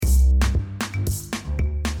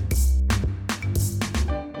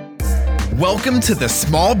Welcome to the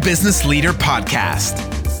Small Business Leader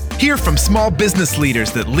Podcast. Hear from small business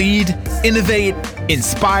leaders that lead, innovate,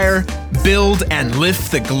 inspire, build, and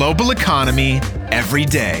lift the global economy every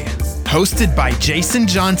day. Hosted by Jason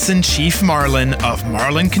Johnson, Chief Marlin of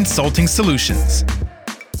Marlin Consulting Solutions.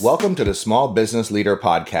 Welcome to the Small Business Leader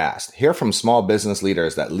Podcast. Hear from small business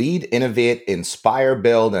leaders that lead, innovate, inspire,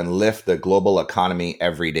 build, and lift the global economy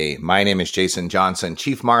every day. My name is Jason Johnson,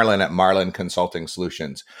 Chief Marlin at Marlin Consulting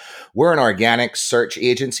Solutions. We're an organic search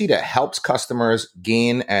agency that helps customers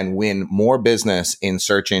gain and win more business in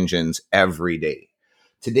search engines every day.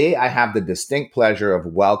 Today, I have the distinct pleasure of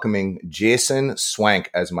welcoming Jason Swenk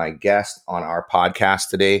as my guest on our podcast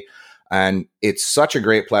today. And it's such a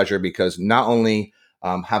great pleasure because not only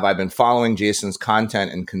have I been following Jason's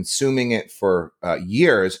content and consuming it for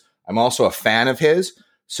years, I'm also a fan of his.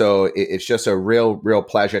 So it's just a real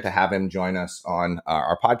pleasure to have him join us on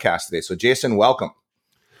our podcast today. So Jason, welcome.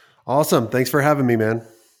 Awesome. Thanks for having me, man.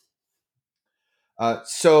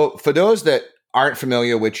 So for those that aren't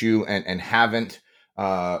familiar with you and haven't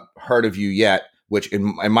heard of you yet, which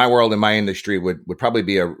in my world, in my industry would probably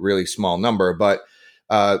be a really small number, but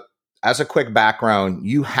as a quick background,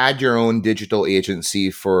 you had your own digital agency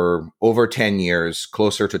for over 10 years,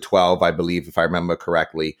 closer to 12, I believe, if I remember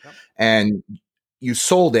correctly. Yep. And you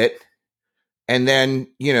sold it. And then,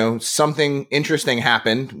 something interesting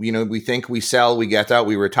happened. We think we sell, we get out,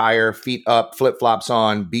 we retire, feet up, flip-flops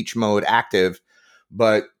on, beach mode, active.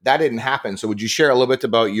 But that didn't happen. So would you share a little bit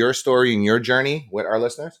about your story and your journey with our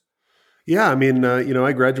listeners? Yeah, I mean,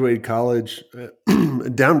 I graduated college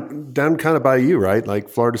down kind of by you, right? Like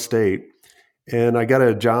Florida State. And I got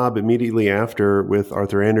a job immediately after with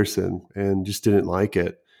Arthur Andersen and just didn't like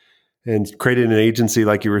it. And created an agency,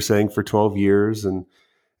 like you were saying, for 12 years and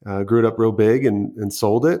grew it up real big and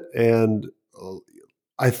sold it. And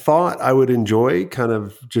I thought I would enjoy kind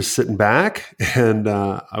of just sitting back, and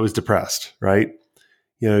I was depressed, right?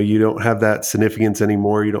 You don't have that significance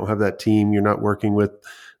anymore. You don't have that team. You're not working with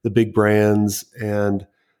the big brands, and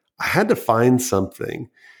I had to find something.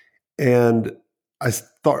 And I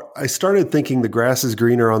started thinking the grass is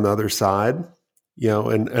greener on the other side,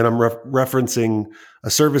 and I'm referencing a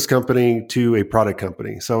service company to a product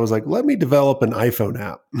company. So I was like, let me develop an iPhone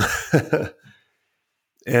app.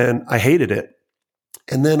 And I hated it.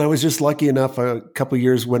 And then I was just lucky enough, a couple of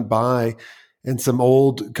years went by and some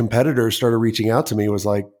old competitors started reaching out to me. It was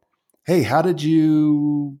like, hey, how did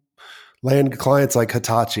you land clients like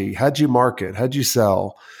Hitachi? How'd you market? How'd you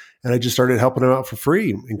sell? And I just started helping them out for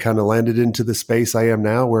free and kind of landed into the space I am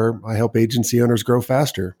now, where I help agency owners grow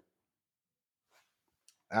faster.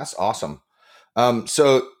 That's awesome.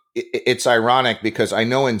 So it's ironic because I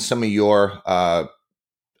know in some of your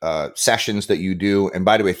sessions that you do, and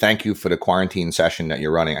by the way, thank you for the quarantine session that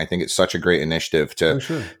you're running. I think it's such a great initiative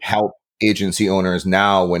to help agency owners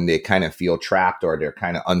now when they kind of feel trapped or they're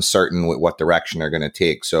kind of uncertain with what direction they're going to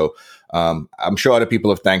take. So I'm sure other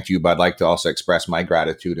people have thanked you, but I'd like to also express my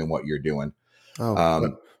gratitude in what you're doing.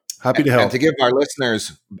 Happy to help. And to give our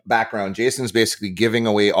listeners background, Jason's basically giving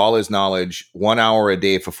away all his knowledge 1 hour a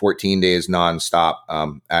day for 14 days nonstop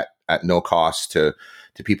at no cost to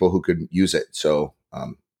people who could use it. So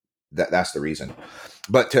that's the reason.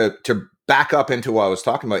 But to back up into what I was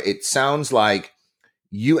talking about, it sounds like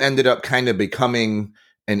you ended up kind of becoming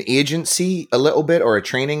an agency a little bit, or a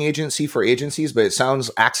training agency for agencies, but it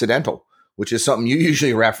sounds accidental, which is something you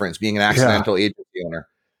usually reference, being an accidental agency owner.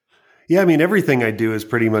 Yeah. I mean, everything I do is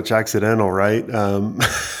pretty much accidental, right? From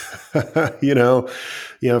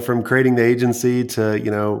creating the agency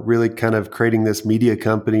to, really kind of creating this media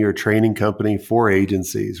company or training company for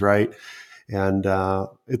agencies, right? And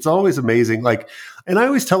it's always amazing. And I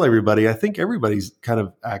always tell everybody, I think everybody's kind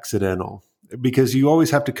of accidental, because you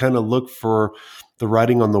always have to kind of look for the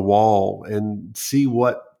writing on the wall and see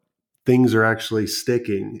what things are actually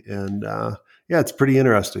sticking. And it's pretty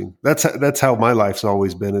interesting. That's how my life's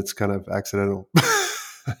always been. It's kind of accidental.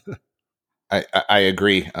 I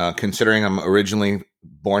agree. Considering I'm originally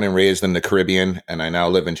born and raised in the Caribbean, and I now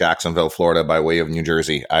live in Jacksonville, Florida, by way of New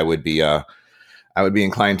Jersey, I would be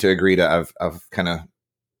inclined to agree to I've kind of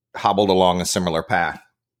hobbled along a similar path.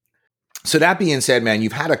 So that being said, man,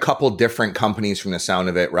 you've had a couple different companies from the sound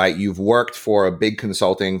of it, right? You've worked for a big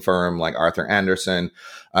consulting firm like Arthur Andersen.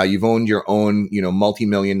 You've owned your own,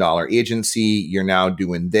 multi-million-dollar agency. You're now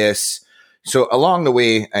doing this. So along the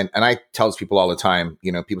way, and I tell people all the time,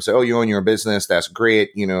 people say, oh, you own your business. That's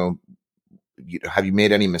great. Have you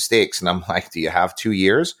made any mistakes? And I'm like, do you have 2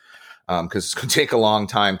 years? Because it's going to take a long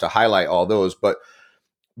time to highlight all those. But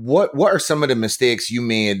what are some of the mistakes you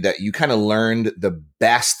made that you kind of learned the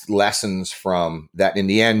best lessons from, that in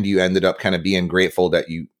the end you ended up kind of being grateful that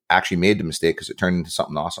you actually made the mistake because it turned into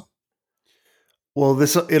something awesome? Well,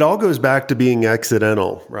 it all goes back to being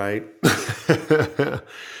accidental, right?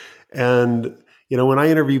 And, when I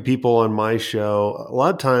interview people on my show, a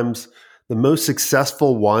lot of times the most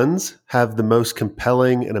successful ones have the most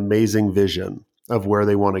compelling and amazing vision of where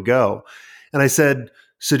they want to go. And I said,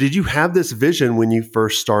 so did you have this vision when you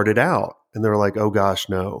first started out? And they were like, oh gosh,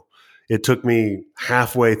 no. It took me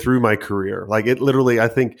halfway through my career. Like it literally, I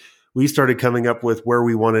think we started coming up with where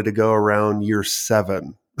we wanted to go around year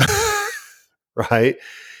 7, right?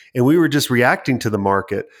 And we were just reacting to the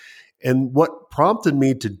market. And what prompted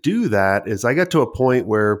me to do that is I got to a point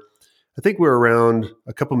where I think we were around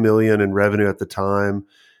a couple million in revenue at the time.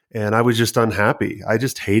 And I was just unhappy. I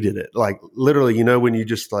just hated it. Like literally, when you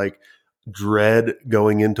just like dread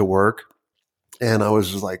going into work. And I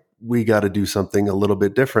was just like, we got to do something a little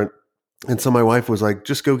bit different. And so my wife was like,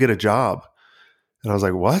 just go get a job. And I was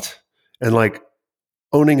like, what? And like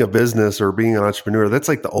owning a business or being an entrepreneur, that's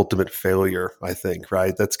like the ultimate failure, I think,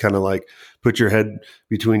 right? That's kind of like put your head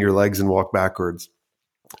between your legs and walk backwards.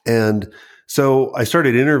 And so I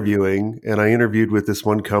started interviewing, and I interviewed with this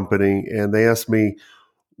one company, and they asked me,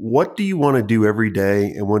 what do you want to do every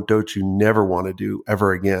day and what don't you never want to do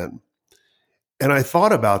ever again? And I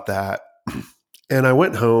thought about that, and I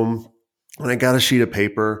went home and I got a sheet of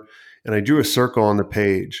paper and I drew a circle on the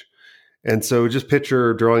page. And so just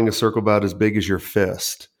picture drawing a circle about as big as your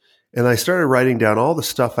fist. And I started writing down all the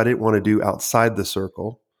stuff I didn't want to do outside the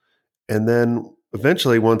circle. And then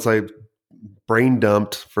eventually, once I brain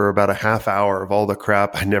dumped for about a half hour of all the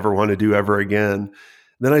crap I never want to do ever again,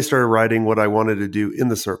 then I started writing what I wanted to do in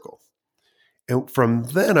the circle. And from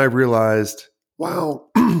then I realized, wow,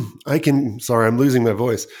 I'm losing my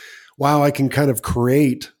voice. Wow, I can kind of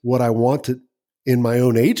create what I want to in my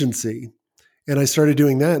own agency. And I started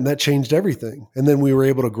doing that, and that changed everything. And then we were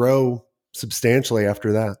able to grow substantially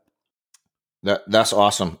after that. That's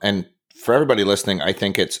awesome. And for everybody listening, I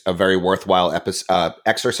think it's a very worthwhile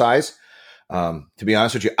exercise. To be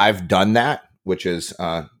honest with you, I've done that, which is,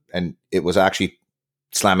 and it was actually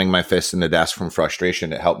slamming my fist in the desk from frustration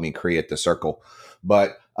that helped me create the circle.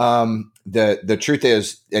 But the truth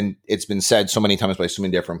is, and it's been said so many times by so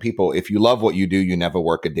many different people, if you love what you do, you never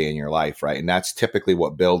work a day in your life, right? And that's typically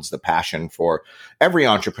what builds the passion for every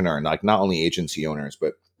entrepreneur, like not only agency owners,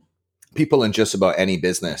 but people in just about any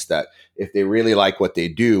business, that if they really like what they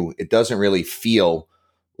do, it doesn't really feel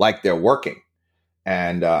like they're working.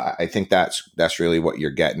 And I think that's really what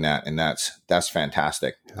you're getting at, and that's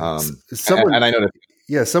fantastic. Someone, and I know that.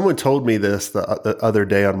 Yeah, someone told me this the other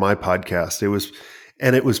day on my podcast. It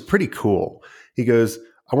was pretty cool. He goes,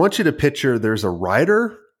 I want you to picture there's a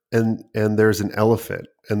rider and there's an elephant,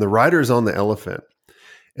 and the rider's on the elephant,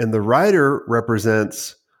 and the rider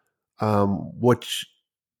represents what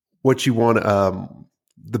you want,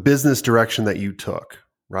 the business direction that you took,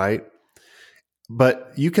 right?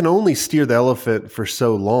 But you can only steer the elephant for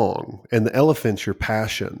so long, and the elephant's your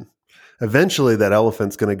passion. Eventually, that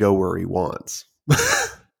elephant's going to go where he wants.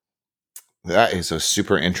 That is a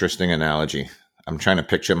super interesting analogy. I'm trying to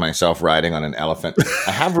picture myself riding on an elephant.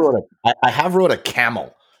 I have rode a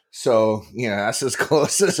camel, so that's as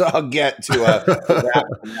close as I'll get to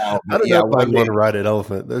that now. I don't know if I want to ride an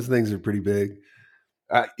elephant. Those things are pretty big.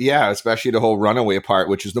 Yeah, especially the whole runaway part,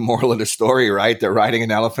 which is the moral of the story, right? That riding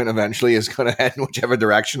an elephant eventually is going to head in whichever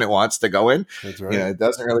direction it wants to go in. That's right. It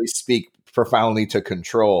doesn't really speak profoundly to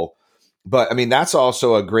control. But I mean, that's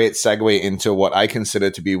also a great segue into what I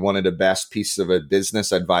consider to be one of the best pieces of a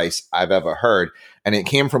business advice I've ever heard. And it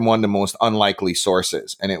came from one of the most unlikely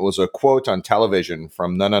sources. And it was a quote on television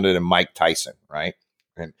from none other than Mike Tyson, right?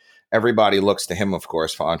 And everybody looks to him, of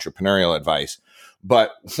course, for entrepreneurial advice.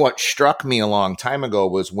 But what struck me a long time ago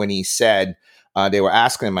was when he said, they were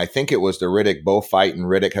asking him, I think it was the Riddick Bowe fight, and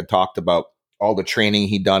Riddick had talked about all the training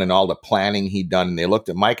he'd done and all the planning he'd done. And they looked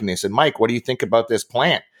at Mike and they said, Mike, what do you think about this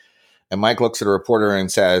plan? And Mike looks at a reporter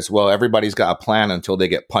and says, well, everybody's got a plan until they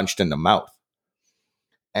get punched in the mouth.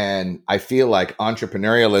 And I feel like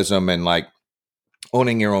entrepreneurialism and like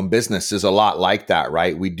owning your own business is a lot like that,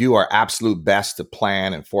 right? We do our absolute best to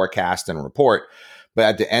plan and forecast and report. But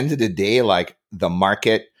at the end of the day, like the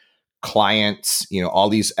market, clients, all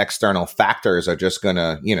these external factors are just going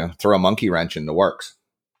to, throw a monkey wrench in the works.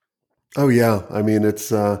 Oh, yeah. I mean,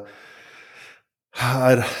 it's,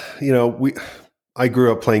 I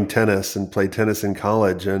grew up playing tennis and played tennis in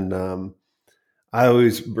college. And I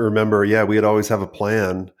always remember, we'd always have a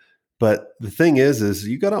plan. But the thing is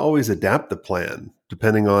you got to always adapt the plan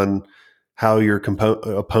depending on how your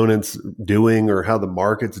opponent's doing or how the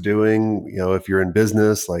market's doing. If you're in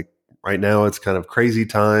business, like right now, it's kind of crazy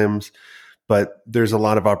times, but there's a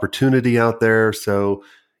lot of opportunity out there. So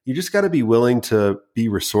you just got to be willing to be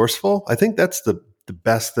resourceful. I think that's the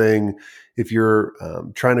best thing if you're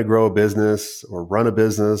trying to grow a business or run a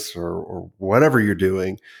business or whatever you're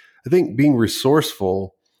doing. I think being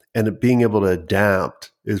resourceful and being able to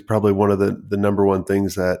adapt is probably one of the number one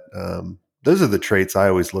things that those are the traits I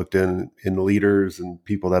always looked in leaders and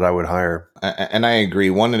people that I would hire. And I agree.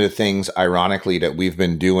 One of the things, ironically, that we've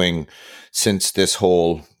been doing since this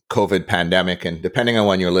whole COVID pandemic, and depending on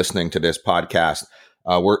when you're listening to this podcast,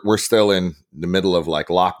 we're still in the middle of like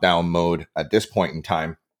lockdown mode at this point in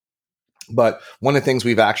time. But one of the things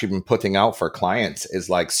we've actually been putting out for clients is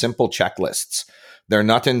like simple checklists. They're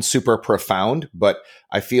nothing super profound, but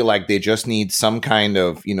I feel like they just need some kind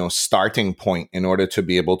of, starting point in order to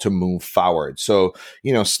be able to move forward. So,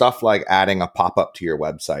 stuff like adding a pop-up to your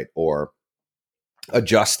website or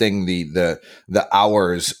adjusting the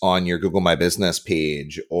hours on your Google My Business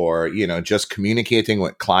page, or, just communicating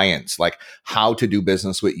with clients, like how to do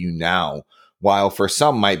business with you now. While for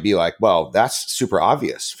some might be like, well, that's super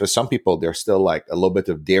obvious. For some people, they're still like a little bit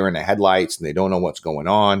of deer in the headlights and they don't know what's going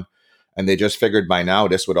on. And they just figured by now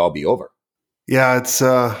this would all be over. Yeah, it's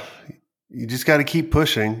you just got to keep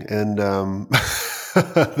pushing, and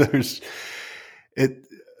there's it,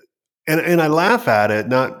 and I laugh at it.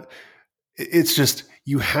 It's just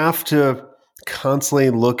you have to constantly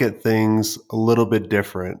look at things a little bit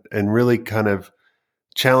different and really kind of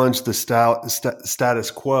challenge the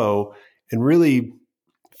status quo and really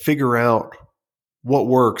figure out what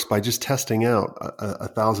works by just testing out a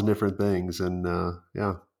thousand different things. And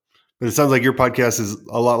yeah. But it sounds like your podcast is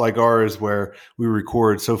a lot like ours, where we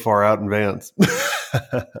record so far out in advance.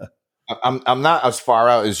 I'm not as far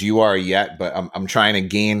out as you are yet, but I'm trying to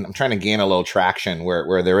gain a little traction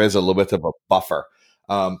where there is a little bit of a buffer.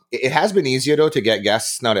 It has been easier though to get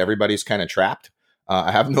guests. Not everybody's kind of trapped.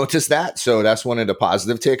 I have noticed that. So that's one of the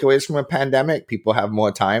positive takeaways from a pandemic. People have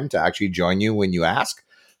more time to actually join you when you ask.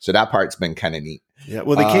 So that part's been kind of neat. Yeah.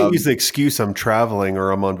 Well, they can't use the excuse I'm traveling or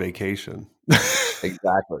I'm on vacation.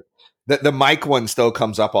 Exactly. The mic one still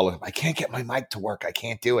comes up all the time. I can't get my mic to work. I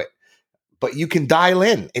can't do it. But you can dial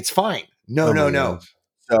in. It's fine. No. Gosh.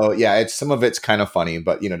 So yeah, some of it's kind of funny,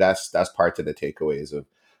 but that's part of the takeaways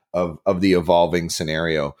of the evolving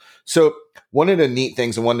scenario. So one of the neat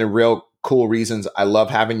things and one of the real cool reasons I love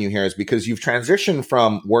having you here is because you've transitioned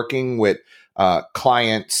from working with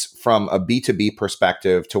clients from a B2B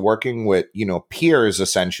perspective to working with, peers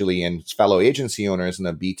essentially and fellow agency owners in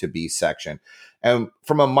the B2B section. And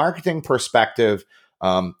from a marketing perspective,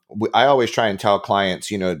 I always try and tell clients,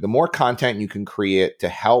 the more content you can create to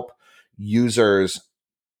help users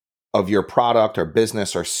of your product or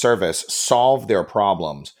business or service solve their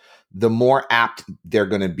problems, the more apt they're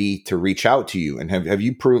going to be to reach out to you. And have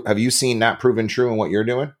you seen that proven true in what you're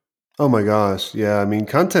doing? Oh my gosh. Yeah. I mean,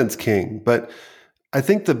 content's king, but I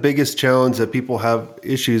think the biggest challenge that people have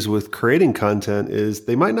issues with creating content is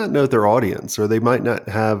they might not know their audience, or they might not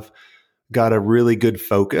have got a really good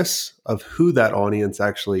focus of who that audience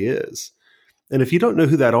actually is. And if you don't know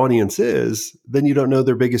who that audience is, then you don't know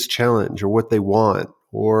their biggest challenge or what they want,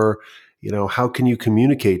 or, how can you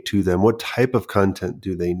communicate to them? What type of content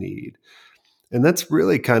do they need? And that's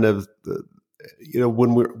really kind of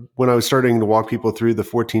when I was starting to walk people through the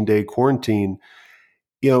 14-day quarantine,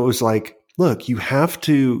 it was like, look, you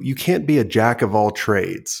can't be a jack of all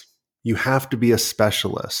trades. You have to be a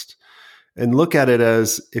specialist. And look at it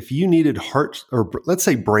as if you needed heart, or let's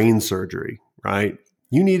say brain surgery, right?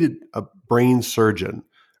 You needed a brain surgeon.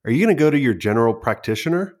 Are you going to go to your general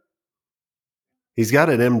practitioner? He's got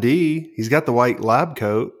an MD. He's got the white lab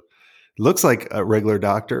coat. Looks like a regular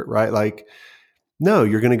doctor, right? Like, no,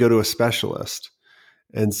 you're going to go to a specialist.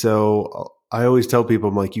 And so I always tell people,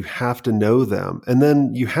 I'm like, you have to know them. And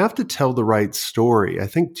then you have to tell the right story. I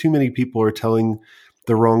think too many people are telling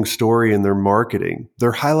the wrong story in their marketing.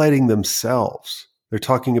 They're highlighting themselves. They're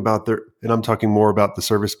talking about and I'm talking more about the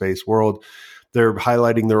service-based world. They're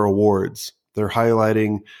highlighting their awards. They're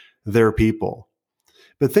highlighting their people.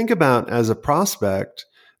 But think about, as a prospect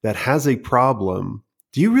that has a problem,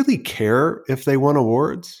 do you really care if they won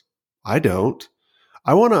awards? I don't.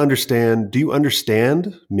 I want to understand, do you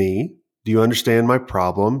understand me? Do you understand my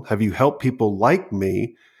problem? Have you helped people like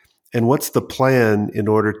me? And what's the plan in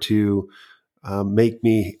order to make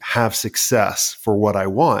me have success for what I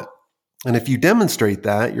want? And if you demonstrate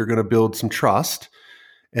that, you're going to build some trust.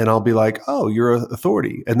 And I'll be like, oh, you're an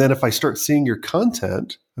authority. And then if I start seeing your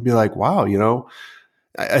content, I'll be like, wow,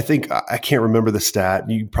 I think, I can't remember the stat.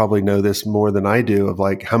 You probably know this more than I do, of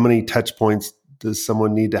like, how many touch points does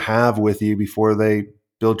someone need to have with you before they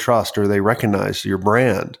build trust or they recognize your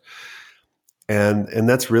brand? And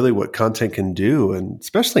that's really what content can do. And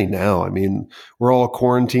especially now, I mean, we're all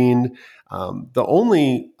quarantined. The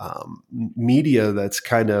only media that's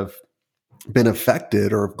kind of been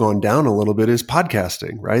affected or have gone down a little bit is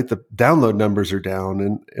podcasting, right? The download numbers are down.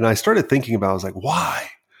 And I started thinking about, I was like, why?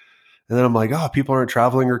 And then I'm like, oh, people aren't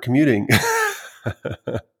traveling or commuting.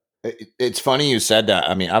 It's funny you said that.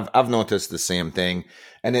 I mean, I've noticed the same thing,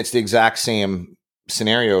 and it's the exact same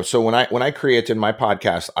scenario. So when I created my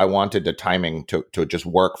podcast, I wanted the timing to just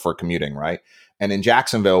work for commuting, right? And in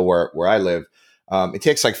Jacksonville, where I live, it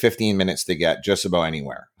takes like 15 minutes to get just about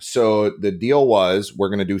anywhere. So the deal was we're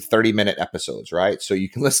going to do 30-minute episodes, right? So you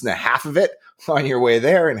can listen to half of it on your way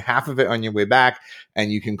there and half of it on your way back,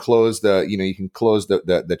 and you can close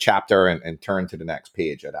the chapter and turn to the next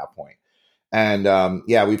page at that point. And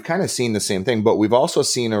we've kind of seen the same thing, but we've also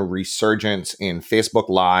seen a resurgence in Facebook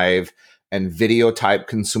Live and video type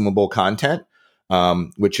consumable content,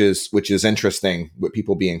 which is interesting with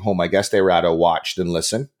people being home. I guess they rather watch than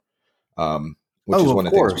listen, which is one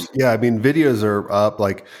of the things. Yeah, I mean, videos are up.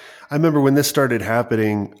 Like, I remember when this started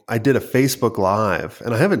happening, I did a Facebook Live,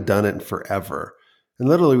 and I haven't done it in forever. And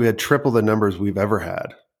literally, we had triple the numbers we've ever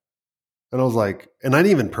had. And I was like, and I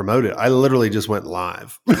didn't even promote it. I literally just went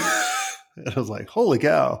live. And I was like, holy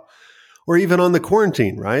cow. Or even on the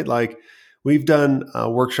quarantine, right? Like, we've done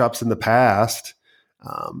workshops in the past.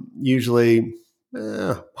 Usually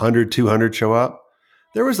 100, 200 show up.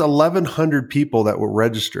 There was 1,100 people that were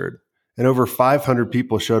registered, and over 500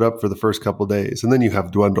 people showed up for the first couple of days. And then you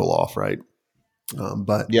have dwindle off, right?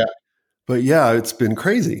 But it's been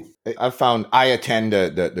crazy. I've found I attend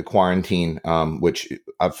the quarantine, which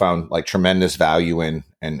I've found like tremendous value in,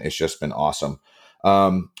 and it's just been awesome.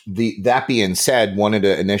 That being said, one of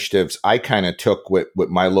the initiatives I kind of took with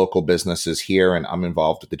my local businesses here, and I'm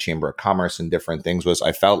involved with the Chamber of Commerce and different things, was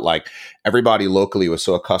I felt like everybody locally was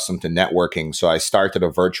so accustomed to networking. So I started a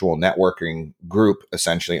virtual networking group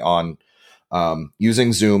essentially on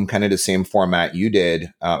using Zoom, kind of the same format you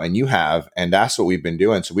did and you have. And that's what we've been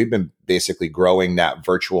doing. So we've been basically growing that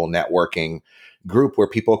virtual networking group where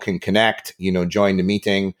people can connect, join the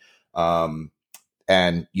meeting.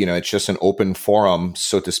 And, it's just an open forum,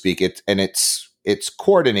 so to speak. It's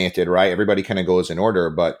coordinated, right? Everybody kind of goes in order.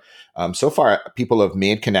 But so far, people have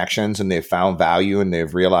made connections and they've found value, and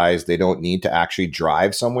they've realized they don't need to actually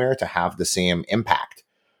drive somewhere to have the same impact,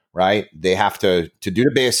 right? They have to do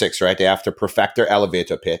the basics, right? They have to perfect their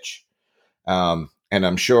elevator pitch. And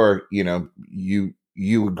I'm sure, you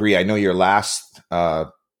agree. I know your last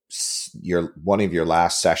one of your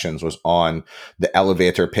last sessions was on the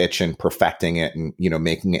elevator pitch and perfecting it and,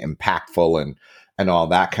 making it impactful and all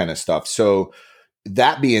that kind of stuff. So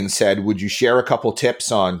that being said, would you share a couple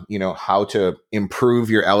tips on, how to improve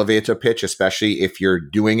your elevator pitch, especially if you're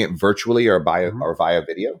doing it virtually or via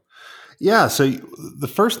video? Yeah. So the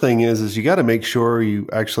first thing is you got to make sure you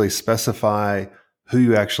actually specify who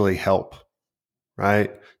you actually help,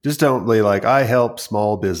 right? Just don't be like, I help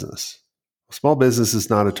small business. Small business is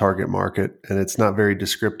not a target market, and it's not very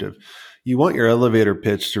descriptive. You want your elevator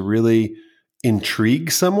pitch to really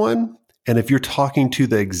intrigue someone. And if you're talking to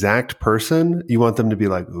the exact person, you want them to be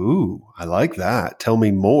like, ooh, I like that. Tell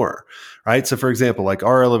me more, right? So for example, like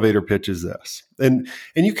our elevator pitch is this. And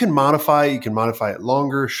you can modify it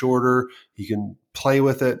longer, shorter. You can play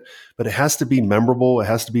with it, but it has to be memorable. It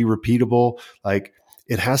has to be repeatable. Like,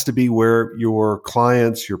 it has to be where your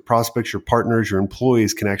clients, your prospects, your partners, your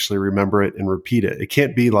employees can actually remember it and repeat it. It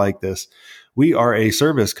can't be like this. We are a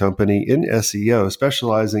service company in SEO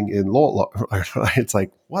specializing in law. It's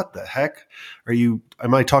like, what the heck?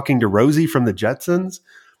 Am I talking to Rosie from the Jetsons?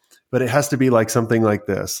 But it has to be like something like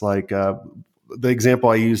this. Like the example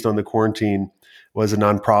I used on the quarantine was a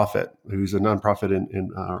nonprofit who's a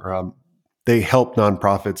nonprofit they help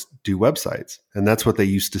nonprofits do websites. And that's what they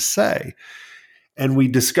used to say. And we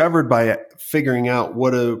discovered by figuring out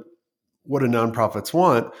what a nonprofits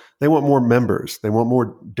want, they want more members, they want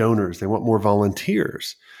more donors, they want more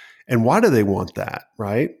volunteers. And why do they want that,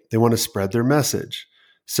 right? They want to spread their message.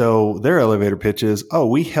 So their elevator pitch is,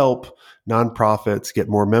 we help nonprofits get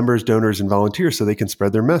more members, donors, and volunteers so they can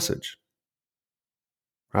spread their message,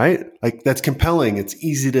 right? Like, that's compelling. It's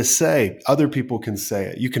easy to say. Other people can say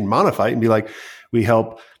it. You can modify it and be like, we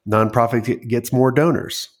help nonprofit gets more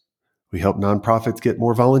donors. We help nonprofits get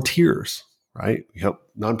more volunteers, right? We help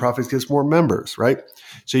nonprofits get more members, right?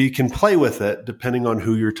 So you can play with it depending on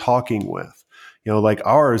who you're talking with. Like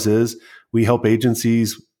ours is, we help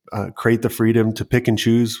agencies create the freedom to pick and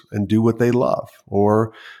choose and do what they love.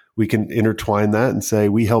 Or we can intertwine that and say,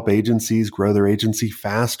 we help agencies grow their agency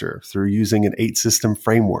faster through using an 8-system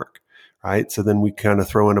framework, right? So then we kind of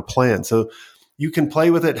throw in a plan. So you can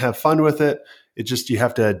play with it, have fun with it. It just, you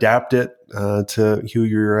have to adapt it to who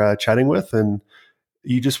you're chatting with. And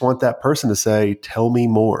you just want that person to say, tell me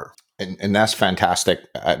more. And that's fantastic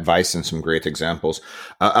advice and some great examples.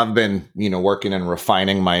 I've been, working and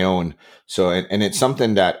refining my own. So, and it's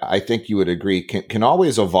something that I think you would agree can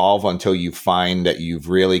always evolve until you find that you've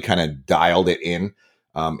really kind of dialed it in.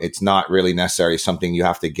 It's not really necessarily something you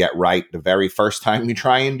have to get right the very first time you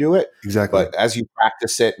try and do it. Exactly. But as you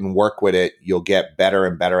practice it and work with it, you'll get better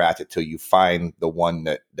and better at it till you find the one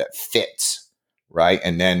that fits, right?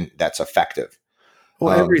 And then that's effective.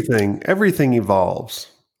 Well, everything evolves.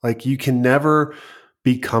 Like, you can never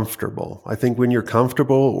be comfortable. I think when you're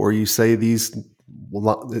comfortable, or you say this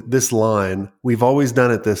line, we've always done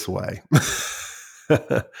it this way.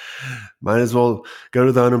 Might as well go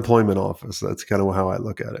to the unemployment office. That's kind of how I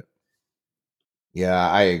look at it. Yeah,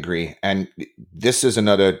 I agree. And this is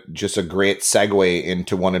just a great segue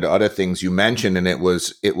into one of the other things you mentioned. And it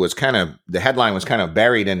was kind of, the headline was kind of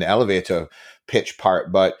buried in the elevator pitch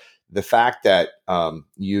part, but the fact that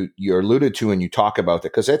you alluded to and you talk about it,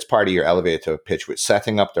 because it's part of your elevator pitch with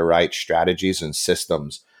setting up the right strategies and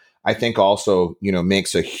systems, I think also,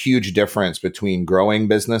 makes a huge difference between growing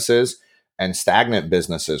businesses and stagnant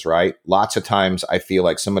businesses, right? Lots of times I feel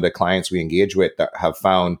like some of the clients we engage with that have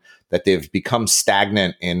found that they've become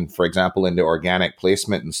stagnant in, for example, in the organic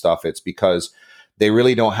placement and stuff. It's because they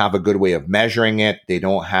really don't have a good way of measuring it. They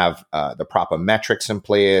don't have the proper metrics in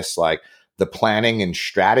place. Like, the planning and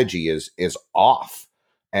strategy is off,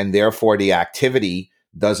 and therefore the activity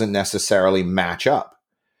doesn't necessarily match up.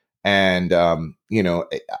 And,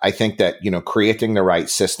 I think that, creating the right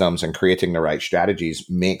systems and creating the right strategies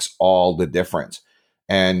makes all the difference.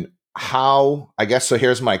 And so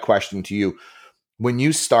here's my question to you. When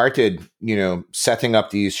you started, setting up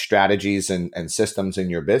these strategies and systems in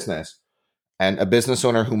your business, and a business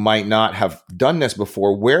owner who might not have done this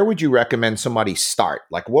before, where would you recommend somebody start?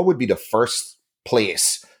 Like, what would be the first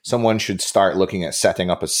place someone should start looking at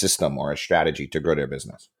setting up a system or a strategy to grow their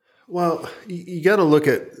business? Well, you got to look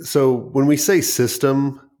at, so when we say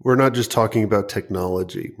system, we're not just talking about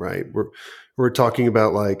technology, right? We're talking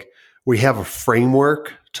about, like, we have a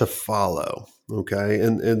framework to follow, okay?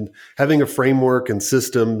 And having a framework and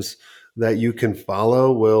systems that you can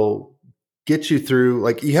follow will get you through,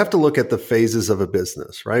 like, you have to look at the phases of a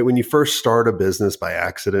business, right? When you first start a business by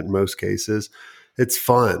accident, in most cases, it's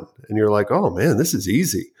fun. And you're like, oh man, this is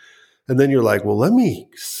easy. And then you're like, well, let me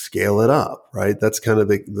scale it up, right? That's kind of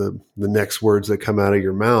the next words that come out of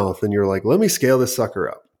your mouth. And you're like, let me scale this sucker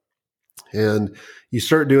up. And you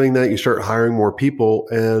start doing that, you start hiring more people.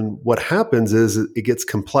 And what happens is it gets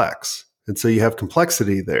complex. And so you have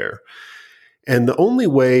complexity there. And the only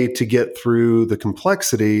way to get through the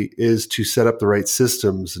complexity is to set up the right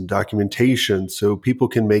systems and documentation so people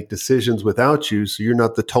can make decisions without you. So you're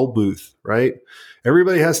not the toll booth, right?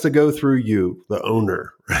 Everybody has to go through you, the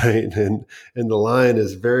owner, right? And the line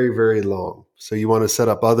is very, very long. So you want to set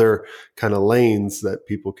up other kind of lanes that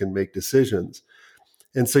people can make decisions.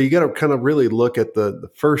 And so you got to kind of really look at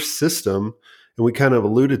the first system. And we kind of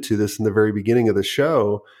alluded to this in the very beginning of the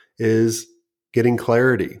show, is getting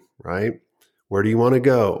clarity, right? Where do you want to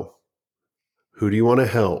go? Who do you want to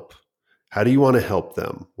help? How do you want to help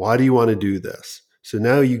them? Why do you want to do this? So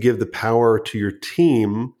now you give the power to your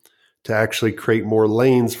team to actually create more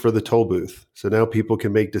lanes for the toll booth. So now people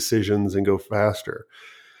can make decisions and go faster.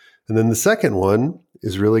 And then the second one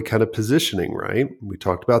is really kind of positioning, right? We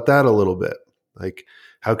talked about that a little bit. Like,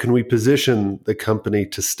 how can we position the company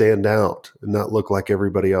to stand out and not look like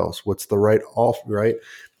everybody else? What's the right offer, right?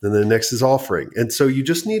 Then the next is offering. And so you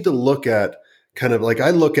just need to look at, kind of like,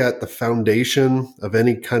 I look at the foundation of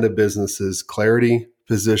any kind of business is clarity,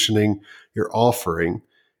 positioning, your offering,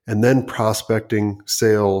 and then prospecting,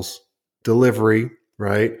 sales, delivery,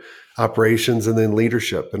 right? Operations, and then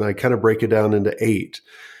leadership. And I kind of break it down into 8.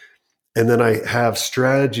 And then I have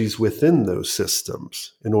strategies within those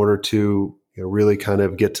systems in order to, really kind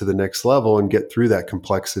of get to the next level and get through that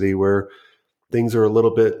complexity where things are a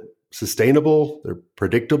little bit sustainable, they're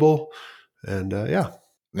predictable, and yeah.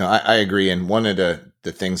 No, I agree. And one of the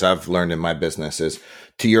things I've learned in my business is,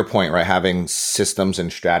 to your point, right, having systems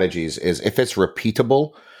and strategies is, if it's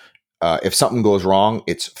repeatable, if something goes wrong,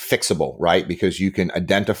 it's fixable, right? Because you can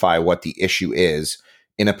identify what the issue is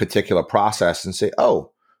in a particular process and say,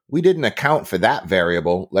 oh, we didn't account for that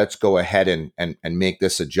variable. Let's go ahead and make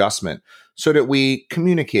this adjustment so that we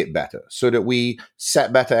communicate better, so that we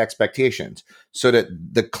set better expectations, so that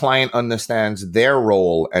the client understands their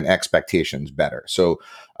role and expectations better. So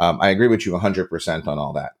I agree with you 100% on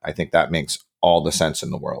all that. I think that makes all the sense in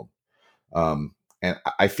the world. And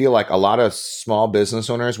I feel like a lot of small business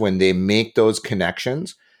owners, when they make those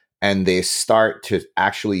connections and they start to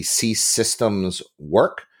actually see systems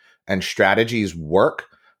work and strategies work,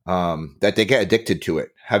 that they get addicted to it.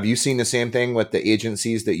 Have you seen the same thing with the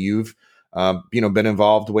agencies that you've been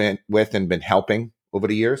involved with and been helping over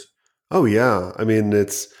the years? Oh yeah. I mean,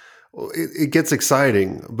 it gets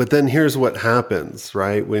exciting, but then here's what happens,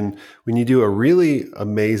 right? When you do a really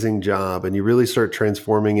amazing job and you really start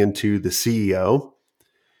transforming into the CEO,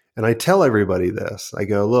 and I tell everybody this, I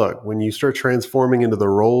go, look, when you start transforming into the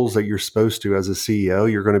roles that you're supposed to as a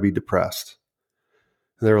CEO, you're going to be depressed.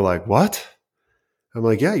 And they were like, what? I'm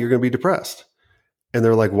like, yeah, you're going to be depressed. And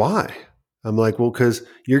they're like, why? I'm like, well, because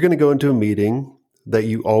you're going to go into a meeting that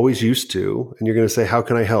you always used to, and you're going to say, how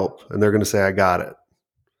can I help? And they're going to say, I got it.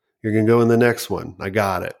 You're going to go in the next one. I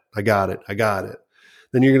got it. I got it. I got it.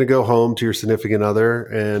 Then you're going to go home to your significant other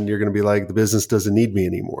and you're going to be like, the business doesn't need me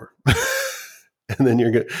anymore. And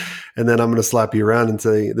then I'm going to slap you around and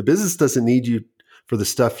say, the business doesn't need you for the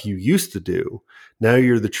stuff you used to do. Now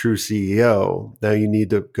you're the true CEO. Now you need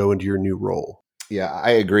to go into your new role. Yeah, I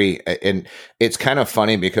agree. And it's kind of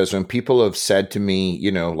funny because when people have said to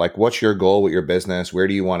me, like, what's your goal with your business? Where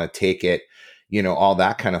do you want to take it? All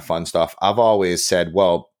that kind of fun stuff. I've always said,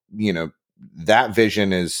 well, that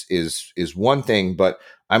vision is one thing, but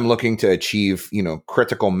I'm looking to achieve,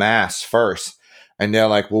 critical mass first. And they're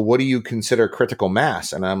like, well, what do you consider critical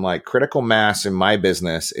mass? And I'm like, critical mass in my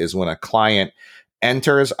business is when a client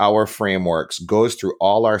enters our frameworks, goes through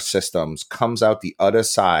all our systems, comes out the other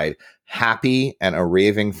side happy and a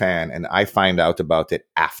raving fan, and I find out about it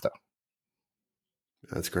after.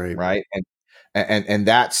 That's great. Right. And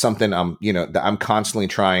that's something that I'm constantly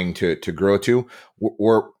trying to grow to.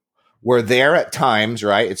 We're there at times,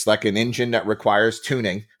 right? It's like an engine that requires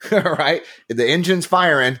tuning, right? The engine's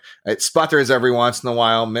firing, it sputters every once in a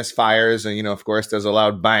while, misfires, and of course, there's a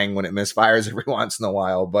loud bang when it misfires every once in a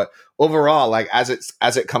while. But overall, like as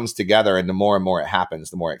it comes together, and the more and more it happens,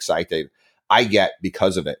 the more excited I get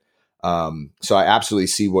because of it. So I absolutely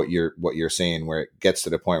see what you're saying, where it gets to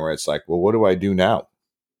the point where it's like, well, what do I do now?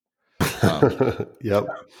 Yep.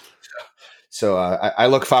 So I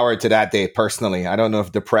look forward to that day personally. I don't know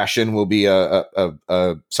if depression will be a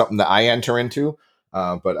something that I enter into,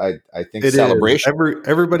 but I think it celebration.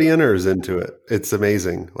 Everybody enters into it. It's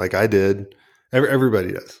amazing. Like I did.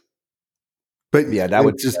 Everybody does. But yeah,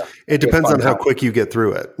 it depends on how quick you get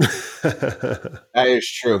through it. That is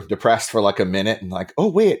true. Depressed for like a minute and like, oh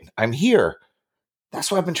wait, I'm here.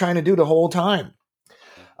 That's what I've been trying to do the whole time.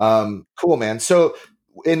 Cool, man. So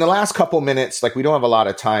in the last couple minutes, like we don't have a lot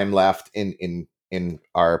of time left in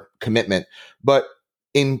our commitment, but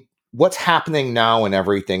in what's happening now and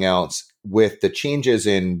everything else with the changes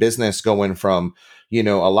in business going from, a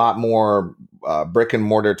lot more brick and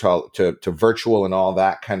mortar to virtual and all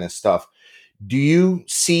that kind of stuff. Do you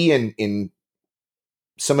see in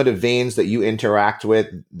some of the veins that you interact with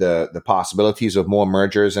the possibilities of more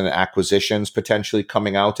mergers and acquisitions potentially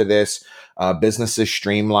coming out of this, businesses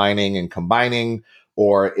streamlining and combining?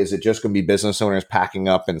 Or is it just going to be business owners packing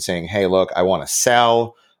up and saying, hey, look, I want to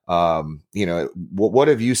sell? What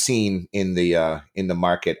have you seen in the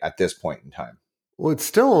market at this point in time? Well, it's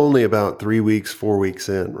still only about 4 weeks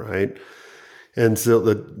in, right? And so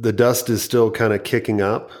the dust is still kind of kicking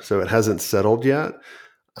up. So it hasn't settled yet.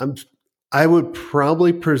 I would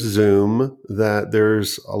probably presume that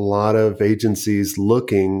there's a lot of agencies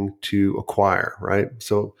looking to acquire, right?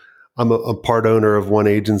 So I'm a part owner of one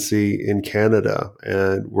agency in Canada,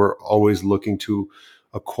 and we're always looking to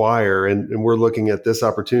acquire. And we're looking at this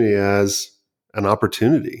opportunity as an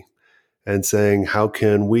opportunity and saying, how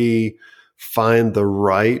can we find the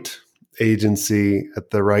right agency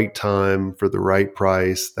at the right time for the right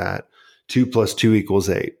price, that 2 + 2 =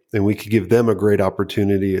 8. And we could give them a great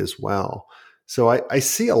opportunity as well. So I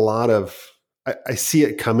see I see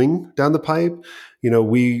it coming down the pipe.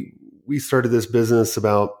 We started this business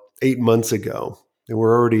about 8 months ago, and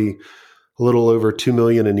we're already a little over 2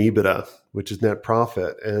 million in EBITDA, which is net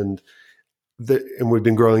profit. And we've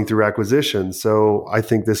been growing through acquisition. So I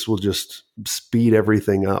think this will just speed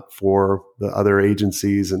everything up for the other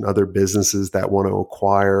agencies and other businesses that want to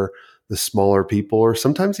acquire the smaller people, or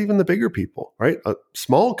sometimes even the bigger people, right? A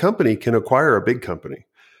small company can acquire a big company.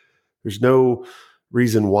 There's no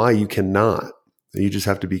reason why you cannot. You just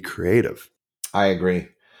have to be creative. I agree.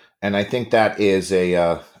 And I think that is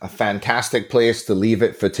a fantastic place to leave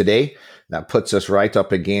it for today. That puts us right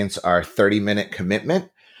up against our 30-minute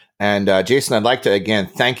commitment. And Jason, I'd like to, again,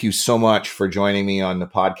 thank you so much for joining me on the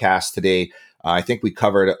podcast today. I think we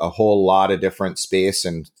covered a whole lot of different space,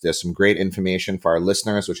 and there's some great information for our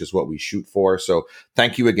listeners, which is what we shoot for. So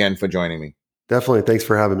thank you again for joining me. Definitely. Thanks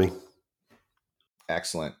for having me.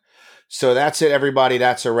 Excellent. So that's it, everybody.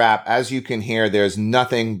 That's a wrap. As you can hear, there's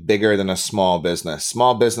nothing bigger than a small business.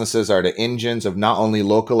 Small businesses are the engines of not only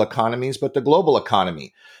local economies, but the global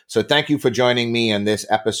economy. So thank you for joining me in this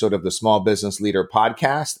episode of the Small Business Leader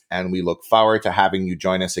Podcast, and we look forward to having you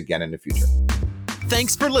join us again in the future.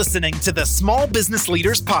 Thanks for listening to the Small Business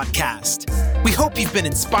Leaders Podcast. We hope you've been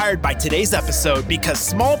inspired by today's episode because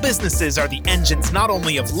small businesses are the engines not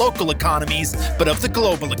only of local economies, but of the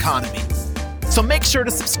global economy. So make sure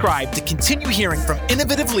to subscribe to continue hearing from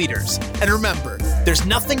innovative leaders. And remember, there's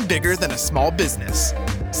nothing bigger than a small business.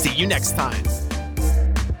 See you next time.